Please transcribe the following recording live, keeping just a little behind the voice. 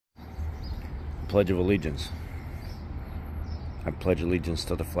Pledge of Allegiance. I pledge allegiance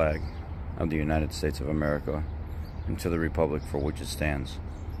to the flag of the United States of America and to the republic for which it stands,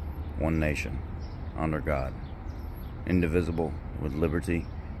 one nation, under God, indivisible, with liberty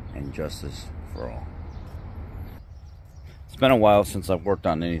and justice for all. It's been a while since I've worked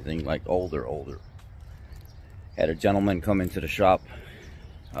on anything like older. Had a gentleman come into the shop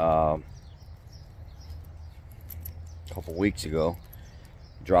a couple weeks ago,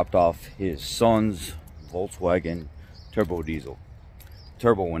 dropped off his son's Volkswagen turbo diesel.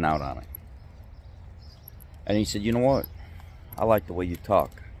 Turbo went out on it. And he said, you know what? I like the way you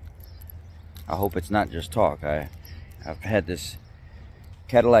talk. I hope it's not just talk. I've had this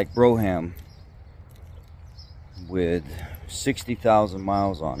Cadillac Brougham with 60,000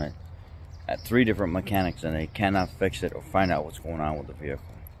 miles on it at 3 different mechanics, and they cannot fix it or find out what's going on with the vehicle.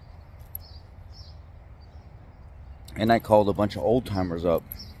 And I called a bunch of old timers up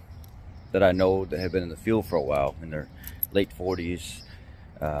that I know that have been in the field for a while, in their late 40s,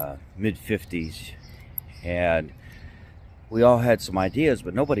 mid 50s, and we all had some ideas,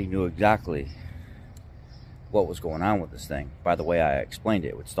 but nobody knew exactly what was going on with this thing. By the way I explained it,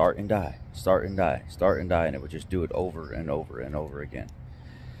 it would start and die, start and die, start and die, and it would just do it over and over and over again.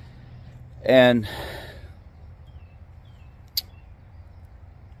 And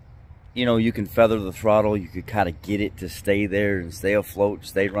you know, you can feather the throttle, you could kind of get it to stay there and stay afloat,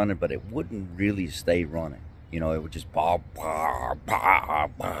 stay running, but it wouldn't really stay running. You know, it would just bah, bah, bah,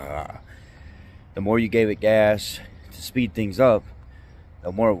 bah. The more you gave it gas to speed things up,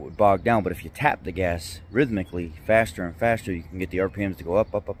 the more it would bog down. But if you tap the gas rhythmically, faster and faster, you can get the RPMs to go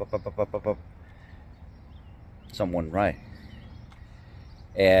up, up, up, up, up, up, up, up, up. Something wasn't right.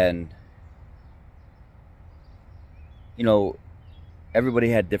 And, you know, everybody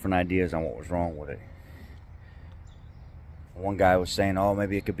had different ideas on what was wrong with it. One guy was saying, oh,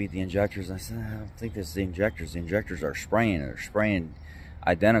 maybe it could be the injectors. I said, I don't think it's the injectors. The injectors are spraying. They're spraying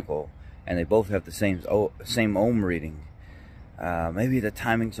identical, and they both have the same ohm reading. Maybe the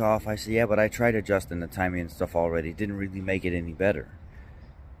timing's off. I said, yeah, but I tried adjusting the timing and stuff already. It didn't really make it any better.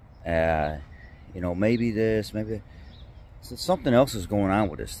 You know, maybe this, maybe that. So something else is going on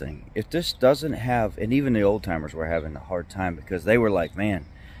with this thing. If this doesn't have, and even the old timers were having a hard time, because they were like, man,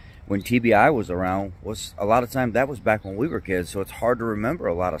 when TBI was around, was a lot of time, that was back when we were kids, so it's hard to remember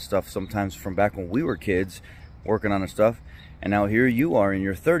a lot of stuff sometimes from back when we were kids working on the stuff. And now here you are in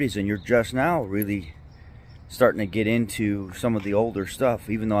your 30s, and you're just now really starting to get into some of the older stuff,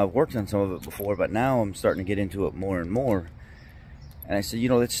 even though I've worked on some of it before, but now I'm starting to get into it more and more. And I said, you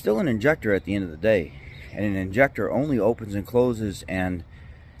know, it's still an injector at the end of the day. And an injector only opens and closes, and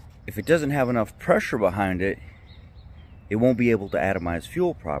if it doesn't have enough pressure behind it, it won't be able to atomize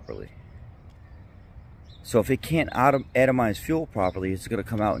fuel properly. So if it can't atomize fuel properly, it's going to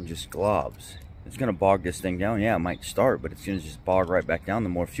come out in just globs. It's going to bog this thing down. Yeah, it might start, but it's going to just bog right back down the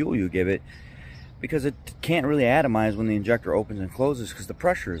more fuel you give it, because it can't really atomize when the injector opens and closes because the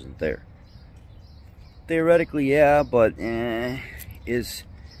pressure isn't there. Theoretically, yeah, but is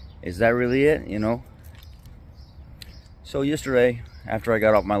that really it, you know? So yesterday, after I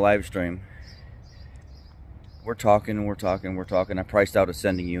got off my live stream, we're talking. I priced out a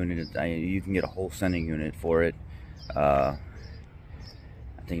sending unit. You can get a whole sending unit for it. I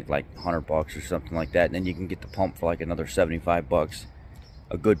think it's like $100 or something like that. And then you can get the pump for like another $75,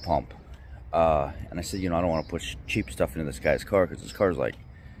 a good pump. And I said, you know, I don't want to put cheap stuff into this guy's car, because this car's like,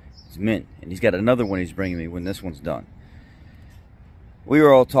 it's mint. And he's got another one he's bringing me when this one's done. We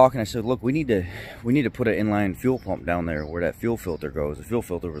were all talking. I said, look, we need to put an inline fuel pump down there where that fuel filter goes. The fuel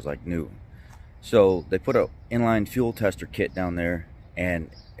filter was like new. So they put an inline fuel tester kit down there,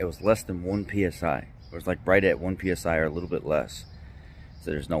 and it was less than 1 PSI. It was like right at 1 PSI or a little bit less. So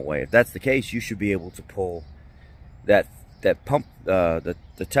there's no way. If that's the case, you should be able to pull that pump, the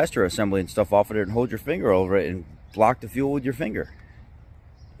tester assembly and stuff off of it, and hold your finger over it and block the fuel with your finger.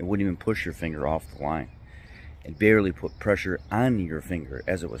 It wouldn't even push your finger off the line. It barely put pressure on your finger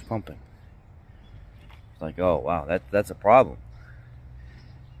as it was pumping. It's like, oh wow, that's a problem.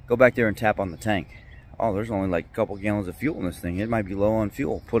 Go back there and tap on the tank. Oh, there's only like a couple gallons of fuel in this thing. It might be low on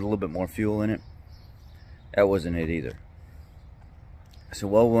fuel. Put a little bit more fuel in it. That wasn't it either. So,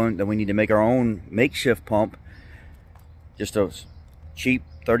 well, then we need to make our own makeshift pump. Just a cheap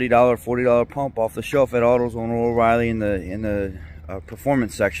 $30, $40 pump off the shelf at AutoZone or O'Reilly in the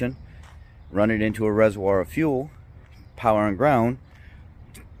performance section. Run it into a reservoir of fuel, power and ground,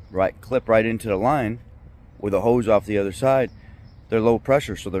 clip right into the line with a hose off the other side. They're low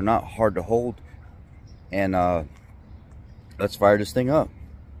pressure, so they're not hard to hold. And let's fire this thing up.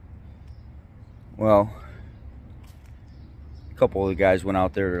 Well, couple of the guys went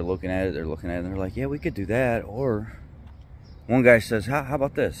out there, they're looking at it, and they're like, yeah, we could do that. Or one guy says, how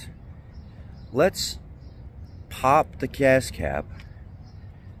about this? Let's pop the gas cap.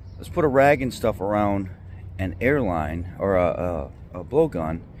 Let's put a rag and stuff around an airline or a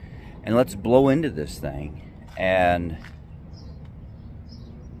blowgun, and let's blow into this thing, and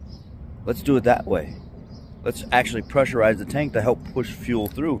let's do it that way. Let's actually pressurize the tank to help push fuel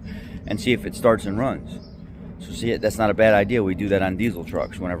through and see if it starts and runs. So see, that's not a bad idea. We do that on diesel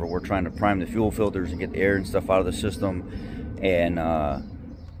trucks whenever we're trying to prime the fuel filters and get the air and stuff out of the system, and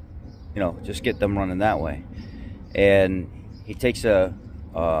you know, just get them running that way. And he takes a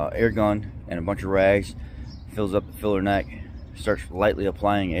air gun and a bunch of rags, fills up the filler neck, starts lightly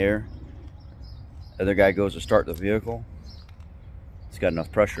applying air. The other guy goes to start the vehicle. It's got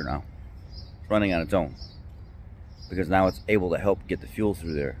enough pressure now. It's running on its own, because now it's able to help get the fuel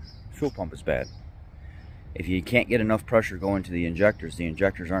through there. Fuel pump is bad. If you can't get enough pressure going to the injectors aren't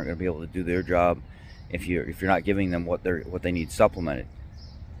going to be able to do their job if you're not giving them what they need supplemented.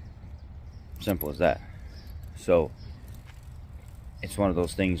 Simple as that. So it's one of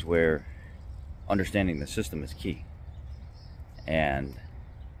those things where understanding the system is key. And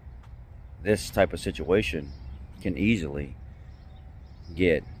this type of situation can easily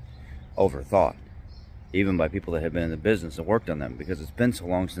get overthought, even by people that have been in the business and worked on them, because it's been so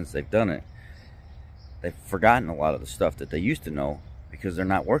long since they've done it. They've forgotten a lot of the stuff that they used to know because they're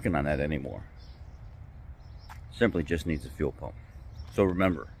not working on that anymore. Simply just needs a fuel pump. So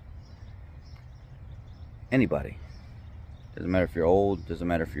remember, anybody, doesn't matter if you're old, doesn't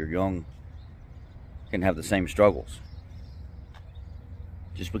matter if you're young, can have the same struggles.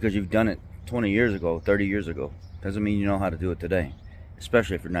 Just because you've done it 20 years ago, 30 years ago, doesn't mean you know how to do it today,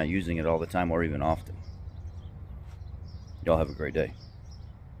 especially if you're not using it all the time or even often. Y'all have a great day.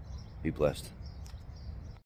 Be blessed.